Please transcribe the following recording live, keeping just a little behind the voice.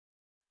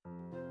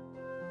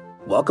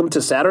Welcome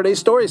to Saturday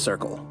Story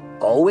Circle,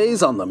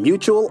 always on the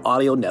Mutual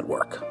Audio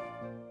Network.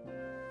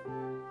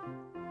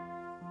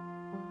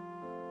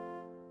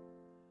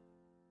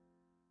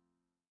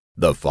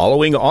 The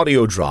following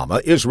audio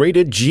drama is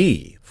rated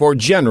G for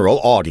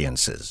general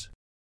audiences.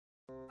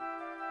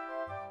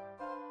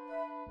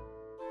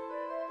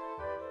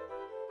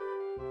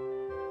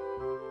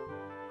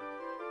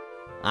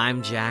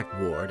 I'm Jack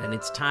Ward, and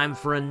it's time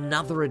for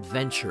another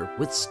adventure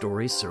with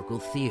Story Circle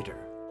Theater,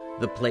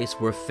 the place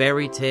where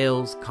fairy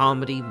tales,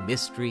 comedy,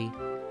 mystery,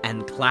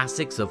 and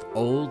classics of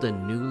old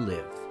and new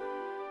live.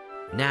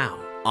 Now,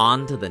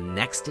 on to the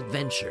next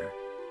adventure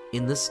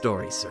in the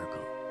Story Circle.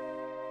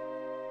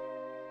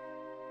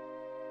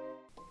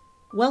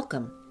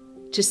 Welcome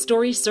to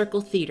Story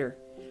Circle Theater,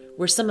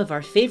 where some of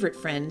our favorite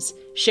friends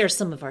share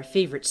some of our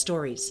favorite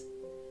stories.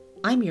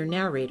 I'm your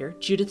narrator,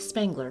 Judith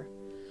Spengler.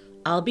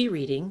 I'll be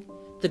reading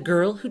The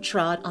Girl Who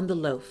Trod on the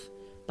Loaf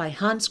by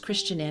Hans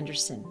Christian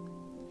Andersen.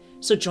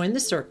 So join the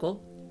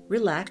circle,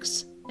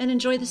 relax, and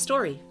enjoy the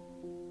story.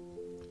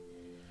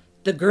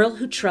 The Girl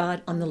Who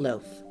Trod on the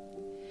Loaf.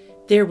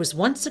 There was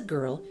once a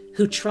girl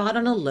who trod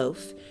on a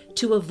loaf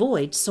to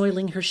avoid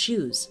soiling her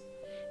shoes,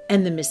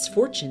 and the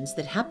misfortunes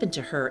that happened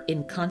to her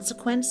in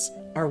consequence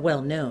are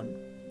well known.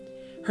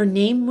 Her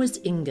name was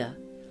Inga.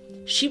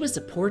 She was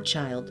a poor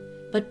child,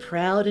 but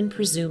proud and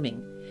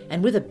presuming,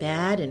 and with a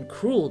bad and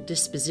cruel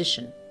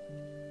disposition.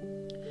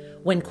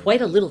 When quite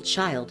a little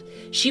child,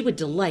 she would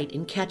delight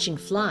in catching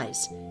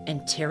flies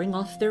and tearing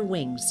off their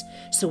wings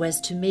so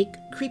as to make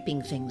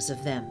creeping things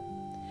of them.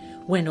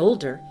 When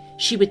older,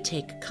 she would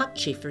take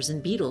cockchafers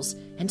and beetles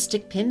and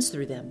stick pins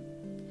through them.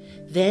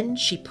 Then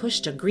she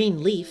pushed a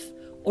green leaf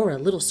or a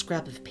little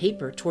scrap of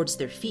paper towards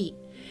their feet,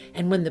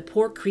 and when the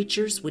poor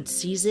creatures would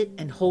seize it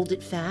and hold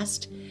it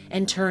fast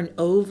and turn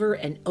over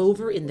and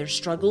over in their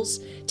struggles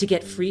to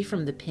get free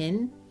from the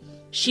pin,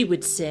 she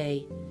would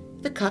say,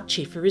 "The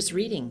cockchafer is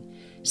reading.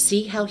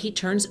 See how he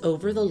turns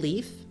over the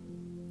leaf?"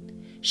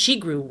 She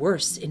grew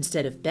worse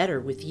instead of better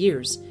with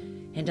years,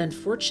 and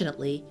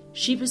unfortunately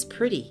she was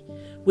pretty,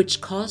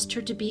 which caused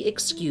her to be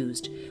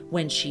excused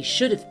when she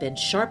should have been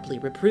sharply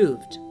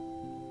reproved.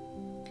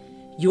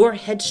 "Your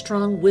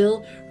headstrong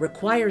will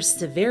requires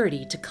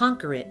severity to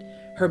conquer it,"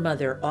 her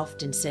mother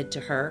often said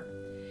to her.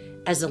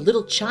 "As a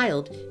little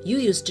child you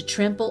used to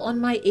trample on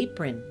my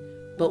apron,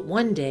 but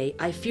one day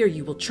I fear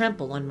you will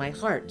trample on my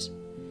heart."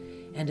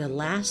 And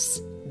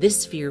alas,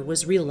 this fear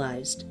was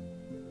realized.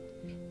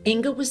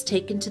 Inga was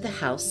taken to the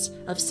house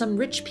of some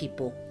rich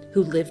people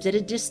who lived at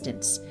a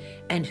distance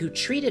and who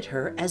treated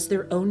her as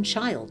their own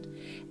child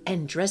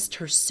and dressed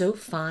her so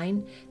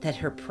fine that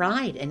her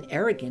pride and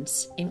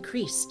arrogance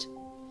increased.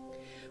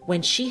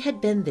 When she had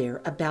been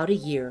there about a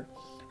year,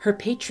 her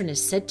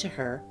patroness said to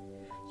her,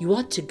 "You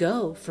ought to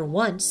go, for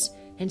once,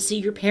 and see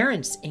your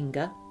parents,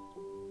 Inga."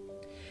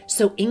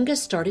 So Inga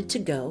started to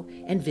go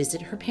and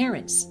visit her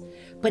parents,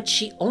 but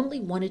she only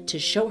wanted to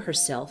show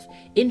herself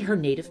in her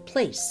native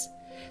place,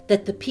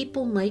 that the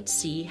people might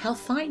see how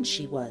fine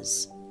she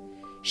was.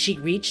 She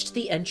reached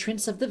the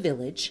entrance of the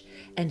village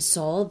and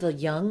saw the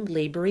young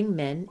laboring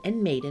men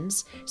and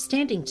maidens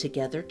standing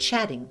together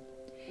chatting,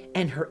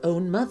 and her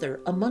own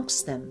mother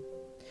amongst them.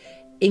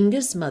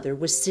 Inga's mother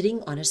was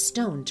sitting on a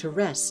stone to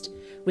rest,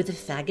 with a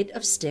faggot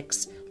of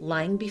sticks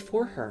lying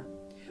before her,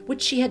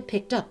 which she had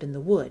picked up in the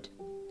wood.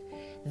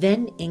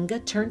 Then Inga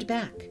turned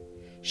back.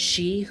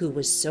 She who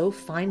was so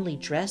finely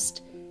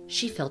dressed,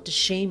 she felt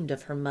ashamed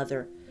of her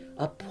mother,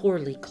 a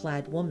poorly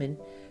clad woman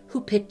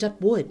who picked up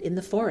wood in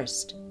the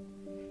forest.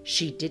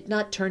 She did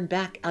not turn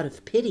back out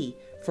of pity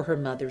for her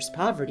mother's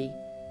poverty,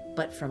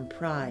 but from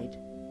pride.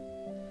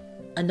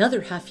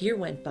 Another half-year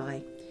went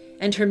by,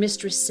 and her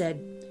mistress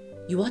said,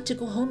 "You ought to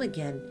go home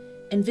again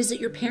and visit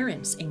your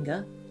parents,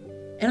 Inga,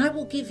 and I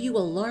will give you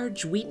a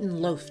large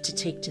wheaten loaf to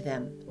take to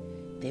them.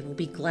 They will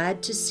be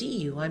glad to see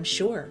you, I'm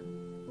sure."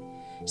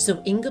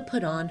 So Inga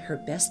put on her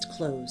best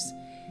clothes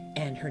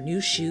and her new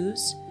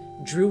shoes,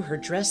 drew her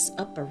dress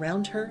up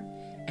around her,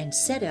 and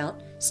set out,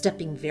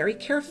 stepping very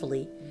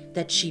carefully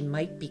that she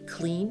might be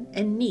clean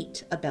and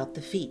neat about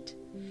the feet,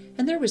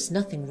 and there was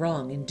nothing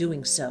wrong in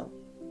doing so.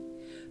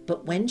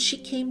 But when she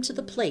came to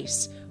the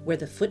place where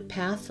the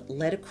footpath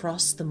led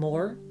across the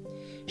moor,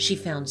 she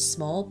found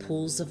small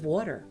pools of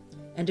water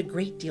and a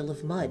great deal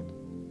of mud.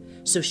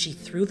 So she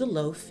threw the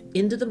loaf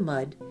into the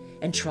mud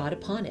and trod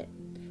upon it,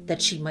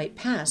 that she might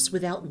pass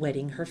without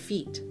wetting her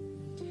feet.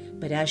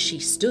 But as she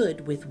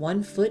stood with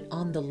one foot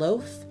on the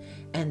loaf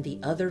and the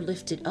other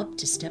lifted up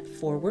to step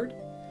forward,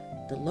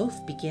 the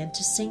loaf began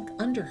to sink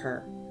under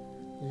her,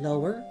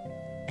 lower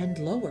and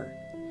lower,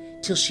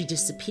 till she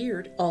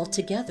disappeared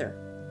altogether,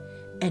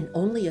 and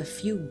only a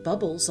few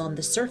bubbles on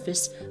the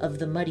surface of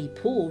the muddy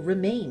pool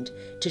remained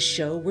to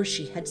show where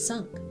she had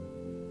sunk.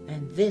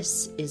 And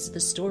this is the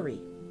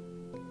story.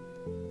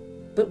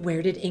 But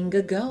where did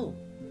Inga go?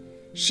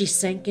 She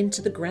sank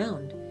into the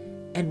ground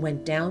and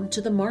went down to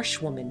the marsh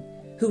woman,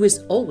 who is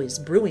always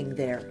brewing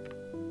there.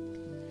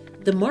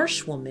 The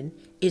marsh woman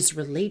is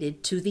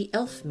related to the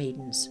elf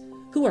maidens,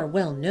 who are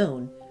well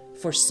known,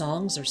 for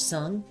songs are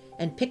sung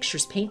and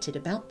pictures painted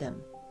about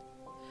them.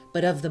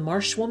 But of the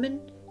marsh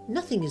woman,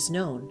 nothing is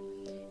known,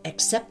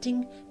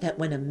 excepting that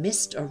when a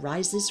mist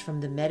arises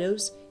from the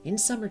meadows in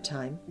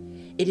summertime,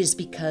 it is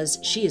because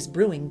she is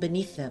brewing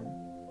beneath them.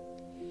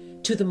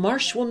 To the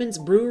marsh woman's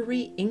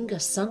brewery Inga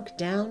sunk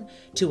down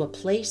to a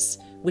place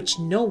which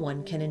no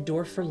one can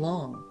endure for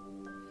long.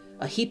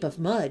 A heap of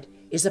mud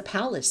is a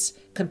palace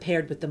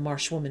compared with the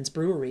marsh woman's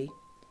brewery.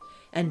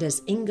 And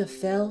as Inga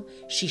fell,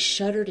 she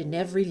shuddered in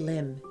every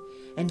limb,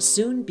 and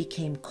soon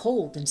became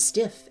cold and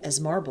stiff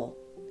as marble.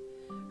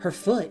 Her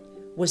foot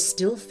was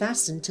still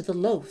fastened to the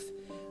loaf,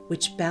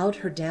 which bowed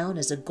her down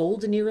as a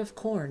golden ear of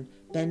corn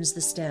bends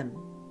the stem.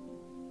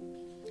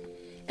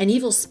 An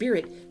evil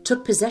spirit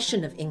took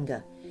possession of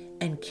Inga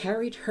and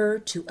carried her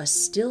to a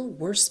still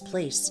worse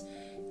place,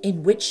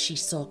 in which she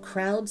saw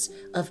crowds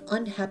of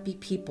unhappy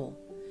people,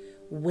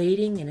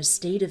 waiting in a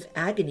state of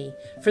agony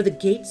for the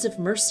gates of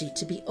mercy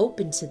to be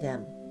opened to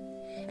them.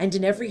 And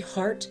in every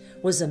heart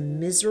was a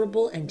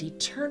miserable and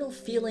eternal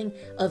feeling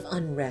of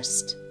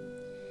unrest.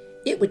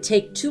 It would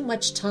take too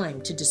much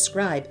time to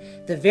describe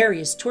the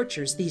various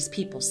tortures these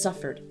people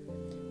suffered,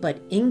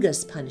 but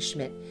Inga's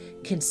punishment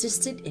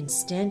consisted in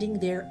standing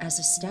there as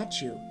a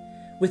statue,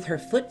 with her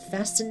foot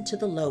fastened to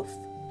the loaf.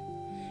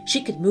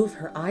 She could move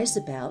her eyes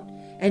about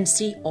and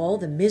see all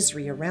the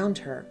misery around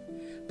her,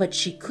 but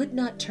she could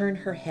not turn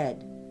her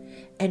head,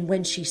 and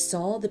when she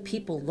saw the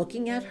people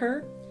looking at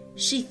her,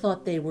 she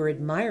thought they were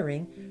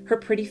admiring her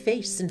pretty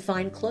face and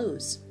fine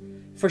clothes,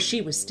 for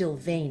she was still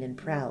vain and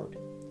proud.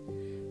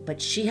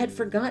 But she had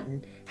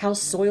forgotten how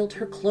soiled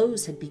her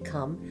clothes had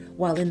become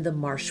while in the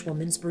marsh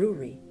woman's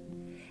brewery,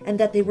 and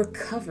that they were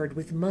covered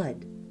with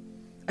mud.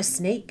 A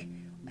snake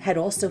had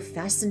also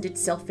fastened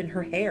itself in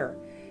her hair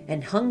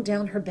and hung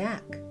down her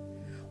back,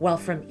 while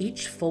from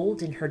each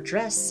fold in her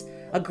dress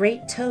a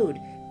great toad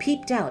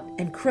peeped out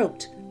and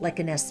croaked like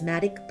an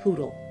asthmatic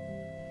poodle.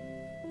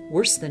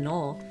 Worse than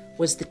all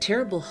was the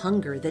terrible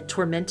hunger that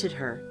tormented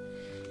her,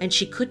 and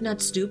she could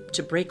not stoop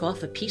to break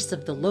off a piece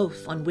of the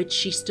loaf on which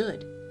she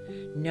stood.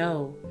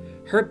 No,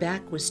 her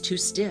back was too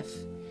stiff,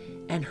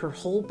 and her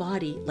whole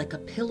body like a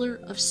pillar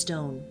of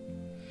stone.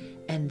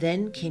 And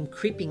then came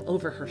creeping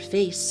over her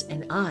face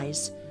and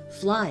eyes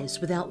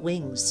flies without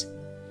wings.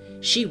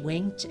 She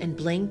winked and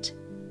blinked,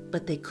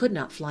 but they could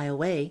not fly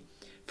away,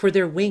 for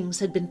their wings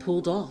had been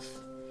pulled off.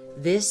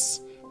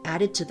 This,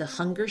 added to the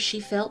hunger she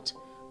felt,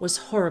 was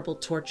horrible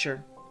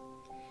torture.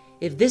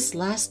 "If this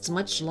lasts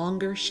much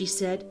longer," she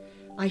said,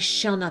 "I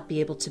shall not be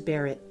able to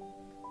bear it."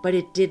 But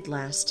it did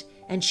last,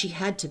 and she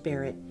had to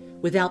bear it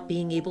without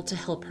being able to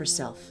help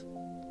herself.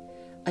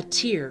 A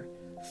tear,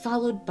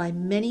 followed by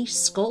many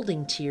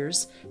scalding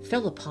tears,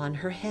 fell upon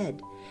her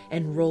head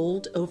and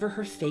rolled over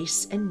her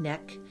face and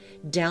neck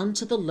down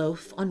to the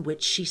loaf on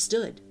which she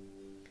stood.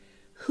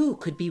 Who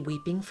could be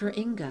weeping for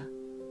Inga?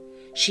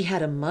 She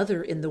had a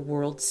mother in the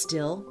world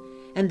still,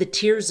 and the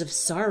tears of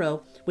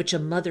sorrow which a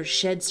mother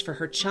sheds for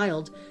her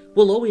child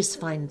will always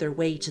find their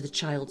way to the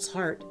child's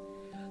heart,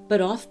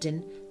 but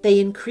often they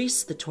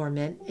increase the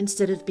torment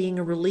instead of being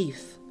a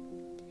relief.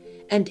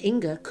 And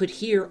Inga could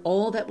hear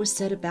all that was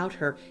said about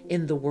her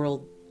in the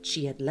world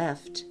she had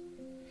left,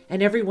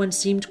 and everyone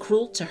seemed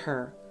cruel to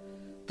her.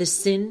 The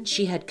sin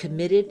she had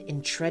committed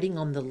in treading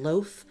on the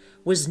loaf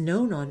was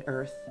known on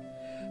earth,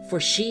 for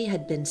she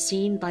had been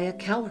seen by a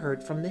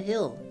cowherd from the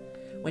hill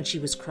when she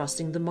was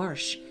crossing the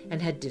marsh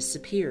and had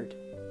disappeared.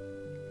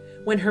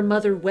 When her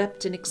mother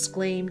wept and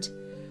exclaimed,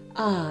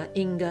 "Ah,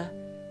 Inga,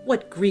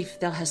 what grief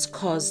thou hast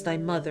caused thy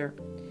mother,"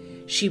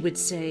 she would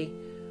say,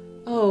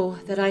 "Oh,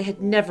 that I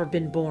had never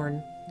been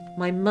born!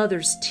 My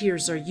mother's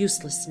tears are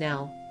useless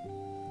now."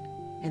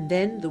 And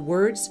then the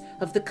words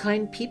of the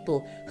kind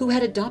people who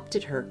had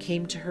adopted her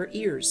came to her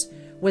ears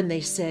when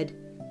they said,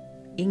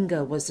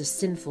 "Inga was a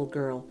sinful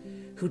girl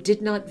who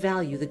did not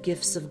value the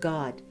gifts of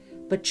God,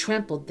 but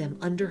trampled them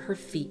under her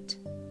feet."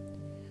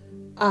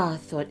 Ah,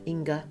 thought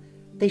Inga,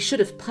 they should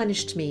have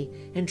punished me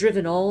and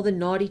driven all the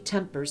naughty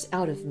tempers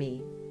out of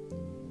me.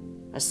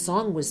 A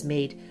song was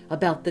made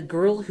about the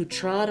girl who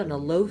trod on a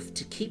loaf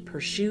to keep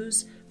her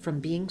shoes from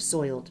being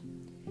soiled,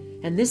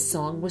 and this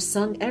song was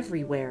sung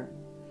everywhere.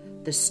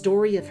 The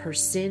story of her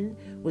sin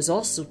was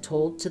also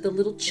told to the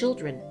little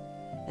children,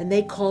 and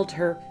they called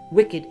her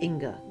Wicked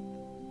Inga,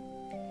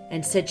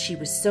 and said she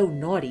was so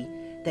naughty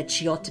that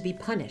she ought to be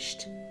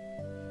punished.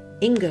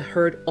 Inga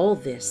heard all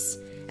this,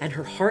 and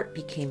her heart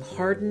became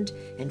hardened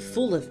and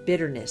full of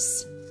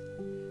bitterness.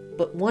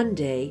 But one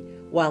day,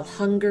 while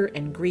hunger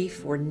and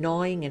grief were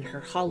gnawing in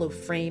her hollow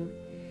frame,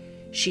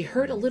 she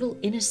heard a little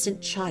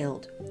innocent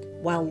child,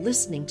 while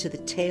listening to the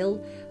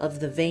tale of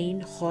the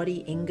vain,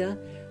 haughty Inga,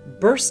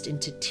 burst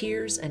into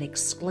tears and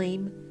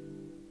exclaim,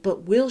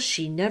 "But will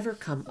she never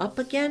come up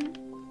again?"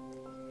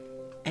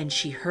 And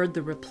she heard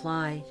the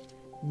reply,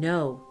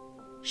 "No,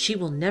 she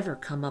will never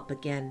come up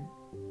again."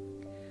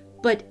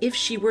 But if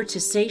she were to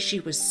say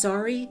she was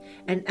sorry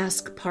and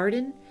ask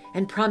pardon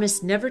and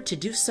promise never to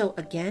do so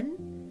again?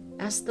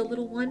 Asked the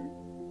little one.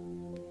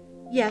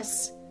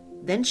 Yes,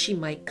 then she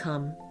might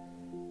come,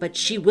 but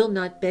she will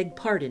not beg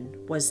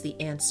pardon, was the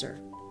answer.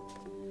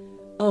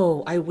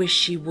 "Oh, I wish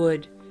she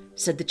would,"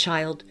 said the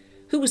child,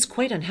 who was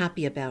quite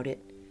unhappy about it.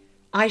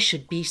 "I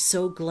should be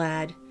so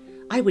glad.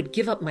 I would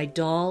give up my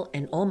doll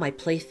and all my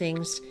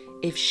playthings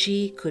if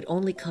she could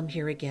only come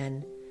here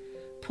again.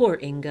 Poor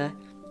Inga,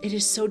 it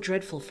is so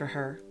dreadful for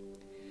her."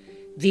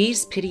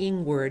 These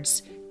pitying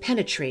words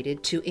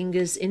penetrated to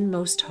Inga's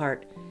inmost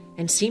heart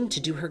and seemed to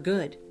do her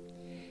good.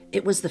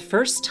 It was the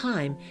first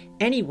time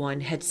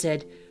anyone had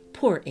said,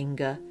 "Poor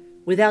Inga,"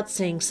 without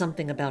saying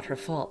something about her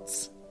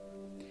faults.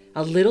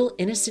 A little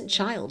innocent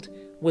child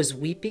was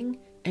weeping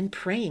and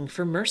praying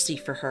for mercy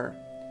for her.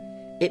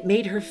 It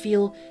made her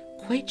feel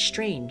quite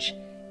strange,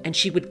 and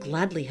she would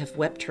gladly have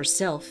wept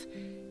herself,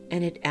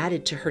 and it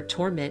added to her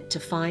torment to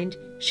find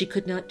she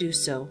could not do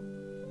so.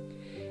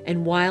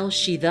 And while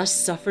she thus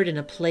suffered in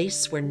a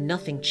place where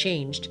nothing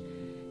changed,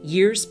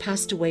 years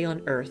passed away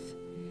on earth,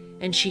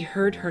 and she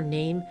heard her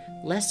name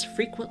less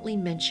frequently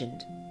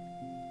mentioned.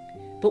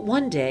 But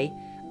one day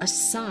a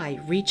sigh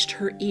reached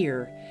her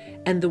ear,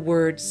 and the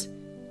words,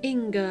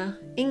 "Inga,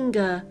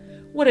 Inga,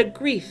 what a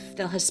grief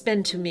thou hast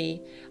been to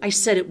me! I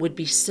said it would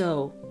be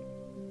so."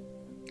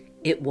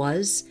 It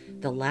was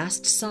the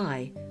last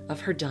sigh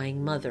of her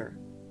dying mother.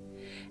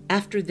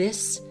 After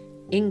this,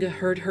 Inga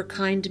heard her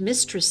kind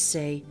mistress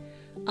say,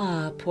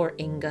 "Ah, poor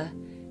Inga,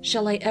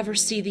 shall I ever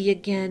see thee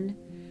again?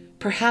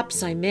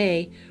 Perhaps I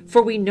may,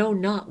 for we know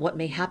not what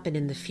may happen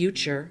in the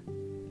future."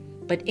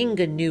 But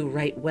Inga knew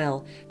right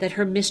well that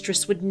her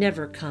mistress would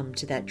never come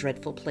to that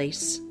dreadful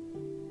place.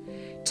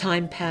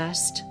 Time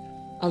passed,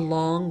 a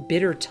long,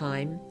 bitter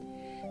time.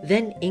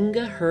 Then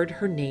Inga heard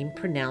her name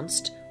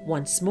pronounced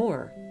once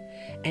more,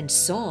 and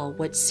saw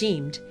what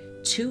seemed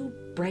 2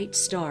 bright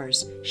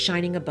stars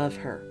shining above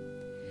her.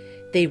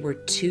 They were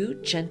 2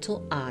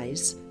 gentle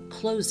eyes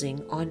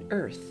closing on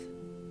earth.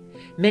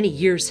 Many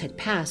years had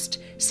passed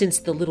since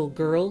the little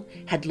girl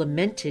had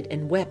lamented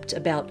and wept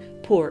about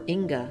poor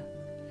Inga.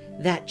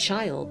 That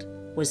child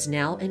was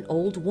now an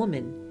old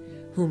woman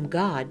whom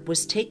God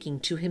was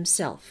taking to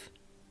himself.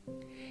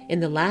 In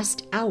the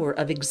last hour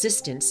of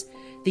existence,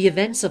 the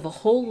events of a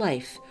whole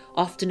life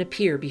often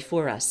appear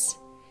before us,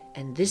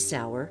 and this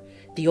hour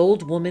the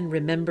old woman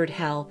remembered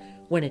how,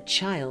 when a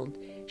child,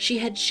 she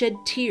had shed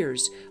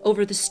tears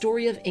over the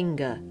story of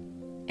Inga,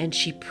 and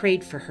she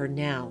prayed for her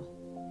now.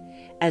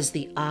 As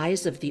the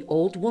eyes of the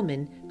old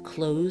woman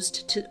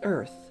closed to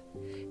earth,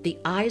 the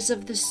eyes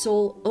of the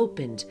soul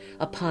opened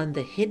upon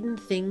the hidden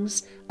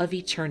things of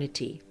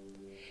eternity.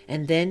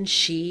 And then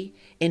she,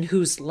 in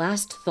whose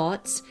last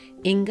thoughts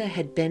Inga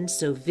had been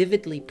so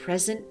vividly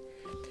present,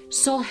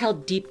 saw how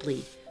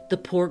deeply the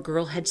poor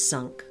girl had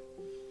sunk.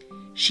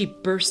 She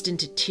burst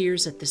into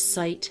tears at the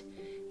sight,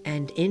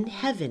 and in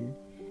heaven,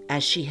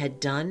 as she had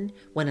done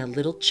when a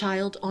little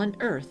child on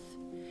earth,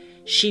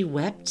 she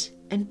wept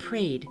and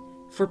prayed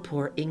for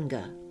poor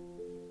Inga.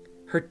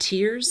 Her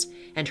tears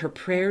and her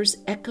prayers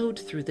echoed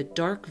through the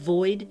dark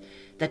void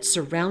that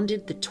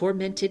surrounded the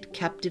tormented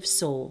captive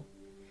soul,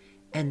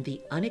 and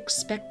the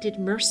unexpected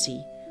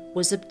mercy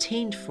was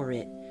obtained for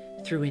it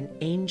through an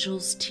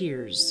angel's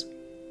tears.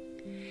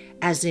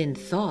 As in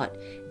thought,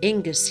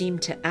 Inga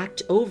seemed to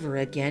act over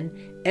again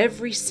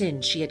every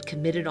sin she had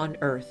committed on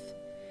earth.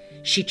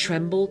 She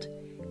trembled,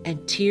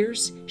 and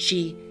tears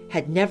she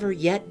had never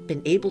yet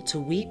been able to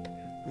weep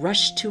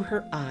rushed to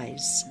her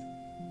eyes.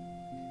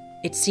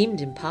 It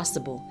seemed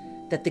impossible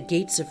that the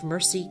gates of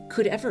mercy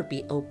could ever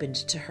be opened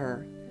to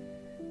her.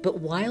 But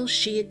while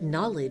she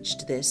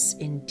acknowledged this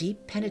in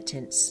deep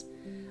penitence,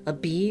 a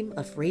beam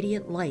of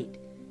radiant light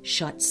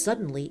shot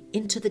suddenly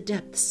into the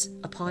depths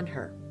upon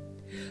her,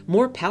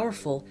 more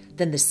powerful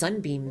than the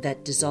sunbeam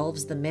that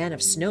dissolves the man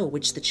of snow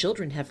which the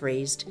children have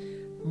raised,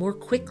 more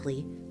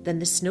quickly than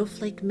the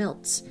snowflake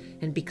melts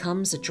and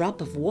becomes a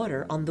drop of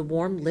water on the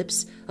warm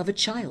lips of a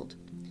child,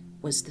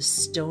 was the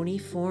stony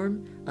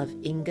form of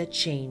Inga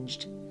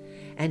changed.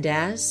 And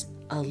as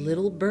a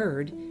little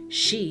bird,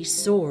 she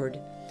soared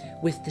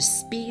with the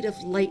speed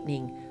of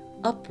lightning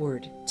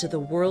upward to the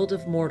world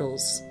of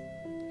mortals.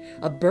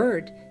 A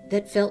bird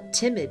that felt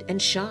timid and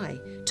shy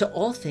to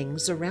all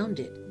things around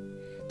it,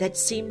 that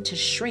seemed to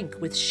shrink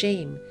with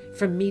shame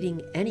from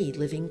meeting any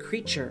living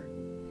creature,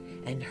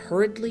 and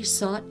hurriedly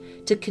sought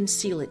to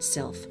conceal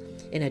itself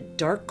in a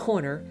dark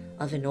corner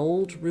of an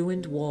old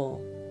ruined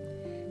wall.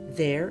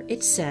 There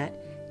it sat,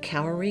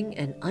 cowering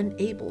and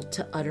unable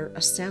to utter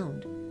a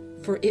sound,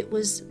 for it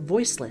was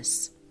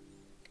voiceless.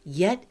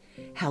 Yet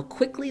how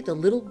quickly the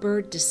little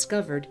bird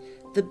discovered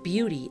the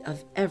beauty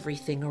of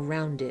everything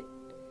around it.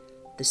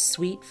 The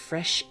sweet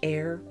fresh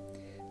air,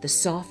 the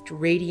soft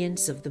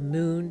radiance of the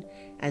moon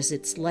as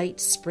its light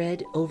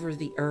spread over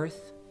the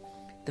earth,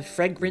 the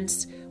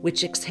fragrance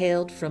which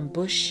exhaled from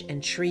bush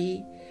and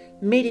tree,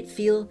 made it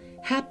feel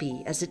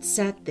happy as it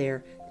sat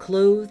there,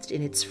 clothed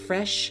in its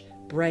fresh,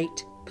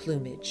 bright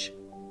plumage.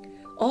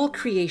 All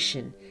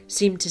creation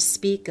seemed to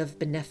speak of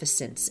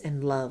beneficence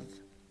and love.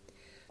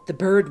 The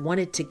bird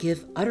wanted to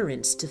give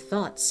utterance to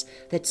thoughts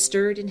that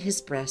stirred in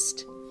his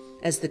breast,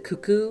 as the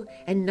cuckoo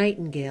and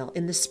nightingale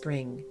in the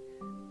spring,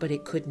 but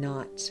it could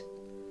not.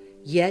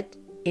 Yet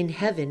in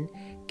heaven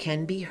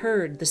can be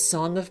heard the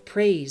song of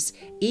praise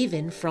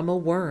even from a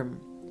worm,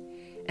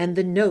 and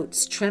the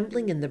notes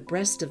trembling in the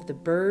breast of the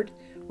bird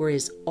were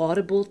as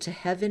audible to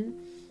heaven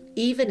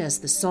even as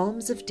the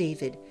Psalms of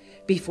David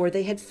before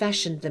they had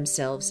fashioned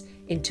themselves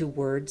into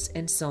words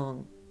and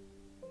song.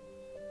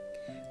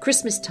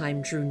 Christmas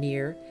time drew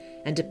near,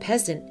 and a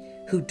peasant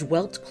who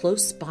dwelt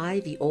close by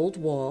the old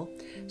wall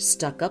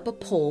stuck up a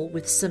pole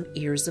with some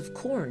ears of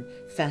corn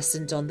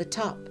fastened on the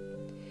top,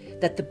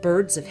 that the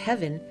birds of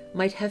heaven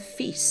might have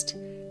feast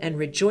and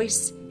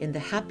rejoice in the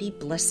happy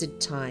blessed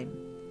time.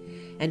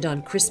 And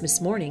on Christmas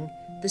morning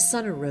the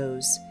sun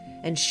arose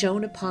and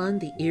shone upon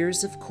the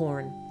ears of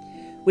corn,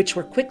 which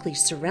were quickly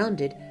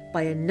surrounded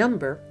by a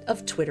number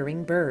of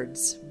twittering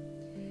birds.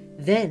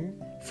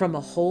 Then from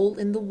a hole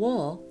in the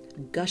wall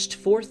gushed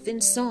forth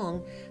in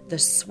song the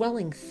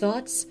swelling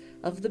thoughts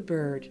of the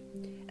bird,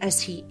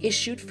 as he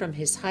issued from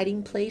his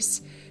hiding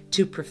place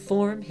to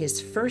perform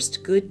his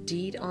first good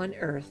deed on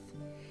earth.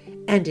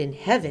 And in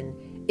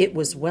heaven it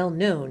was well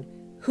known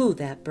who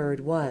that bird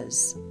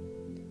was.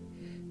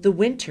 The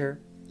winter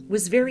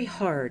was very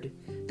hard.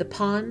 The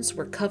ponds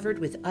were covered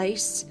with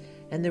ice,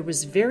 and there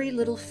was very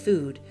little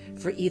food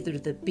for either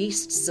the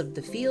beasts of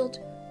the field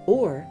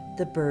or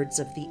the birds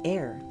of the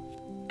air.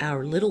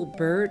 Our little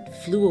bird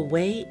flew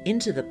away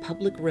into the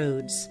public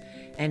roads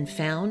and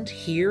found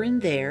here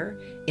and there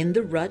in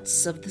the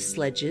ruts of the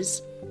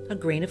sledges a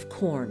grain of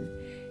corn,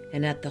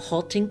 and at the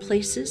halting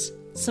places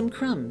some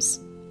crumbs.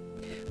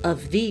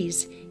 Of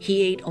these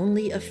he ate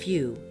only a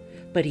few,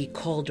 but he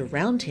called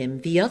around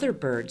him the other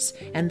birds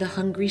and the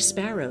hungry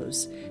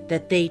sparrows,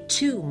 that they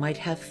too might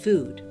have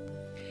food.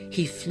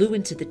 He flew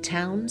into the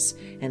towns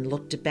and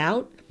looked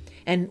about,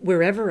 and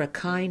wherever a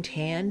kind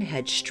hand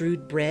had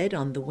strewed bread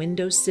on the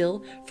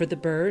window-sill for the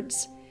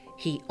birds,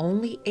 he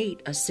only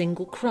ate a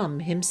single crumb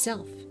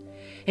himself,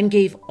 and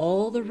gave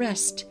all the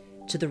rest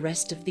to the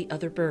rest of the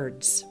other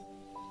birds.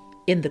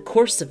 In the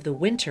course of the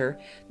winter,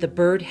 the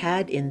bird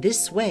had in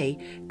this way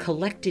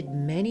collected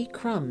many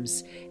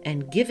crumbs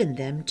and given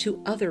them to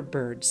other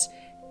birds,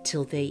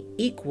 till they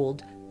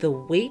equaled the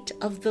weight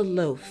of the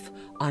loaf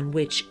on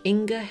which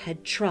Inga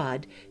had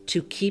trod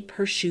to keep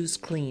her shoes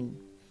clean.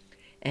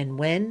 And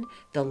when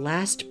the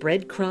last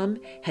breadcrumb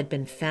had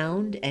been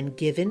found and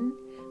given,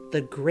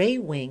 the gray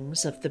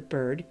wings of the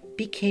bird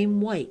became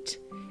white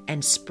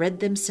and spread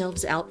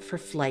themselves out for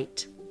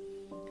flight.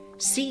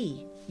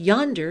 "See,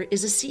 yonder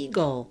is a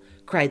seagull,"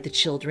 cried the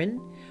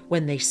children,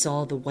 when they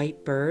saw the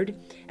white bird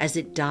as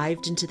it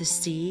dived into the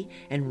sea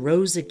and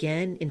rose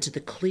again into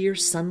the clear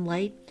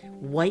sunlight,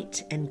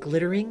 white and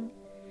glittering.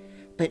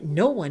 But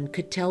no one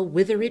could tell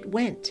whither it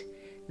went.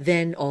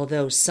 Then,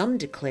 although some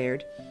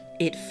declared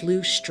it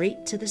flew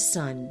straight to the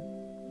sun.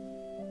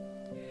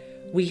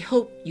 We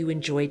hope you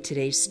enjoyed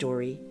today's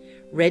story,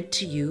 read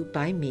to you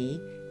by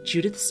me,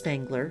 Judith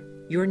Spangler,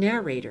 your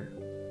narrator.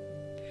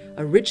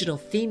 Original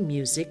theme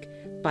music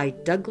by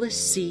Douglas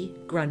C.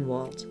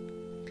 Grunwald.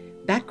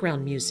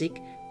 Background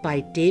music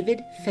by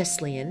David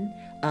Feslian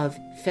of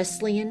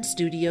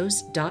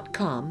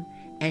FeslianStudios.com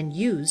and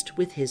used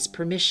with his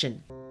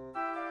permission.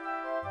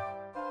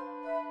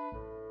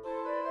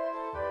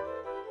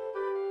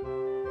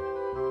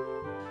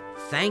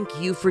 Thank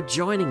you for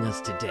joining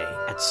us today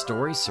at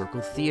Story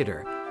Circle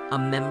Theater, a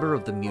member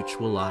of the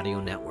Mutual Audio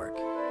Network.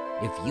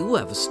 If you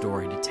have a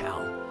story to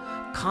tell,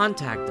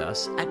 contact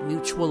us at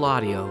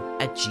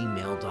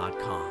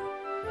mutualaudio@gmail.com.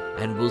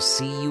 And we'll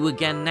see you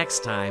again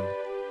next time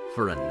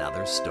for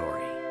another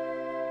story.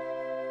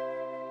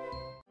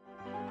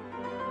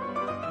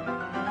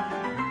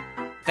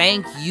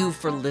 Thank you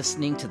for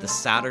listening to the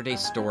Saturday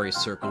Story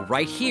Circle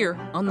right here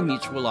on the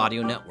Mutual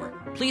Audio Network.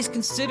 Please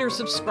consider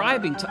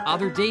subscribing to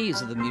other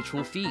days of the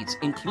Mutual feeds,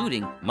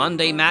 including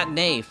Monday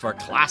Matinee for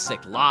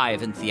classic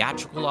live and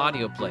theatrical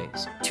audio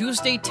plays,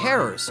 Tuesday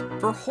Terrors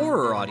for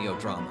horror audio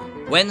drama,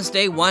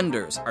 Wednesday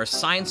Wonders, our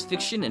science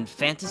fiction and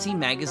fantasy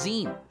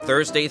magazine,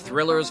 Thursday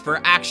Thrillers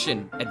for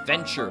action,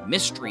 adventure,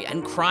 mystery,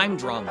 and crime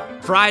drama,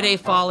 Friday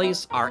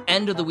Follies, our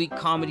end-of-the-week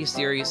comedy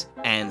series,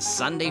 and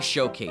Sunday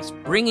Showcase,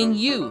 bringing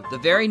you the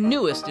very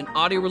newest in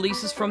audio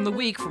releases from the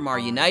week from our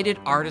United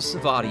Artists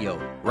of Audio,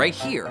 right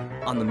here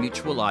on the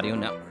Mutual Audio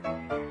Network.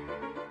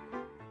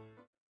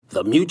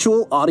 The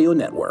Mutual Audio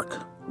Network,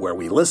 where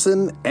we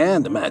listen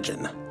and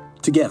imagine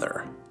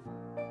together.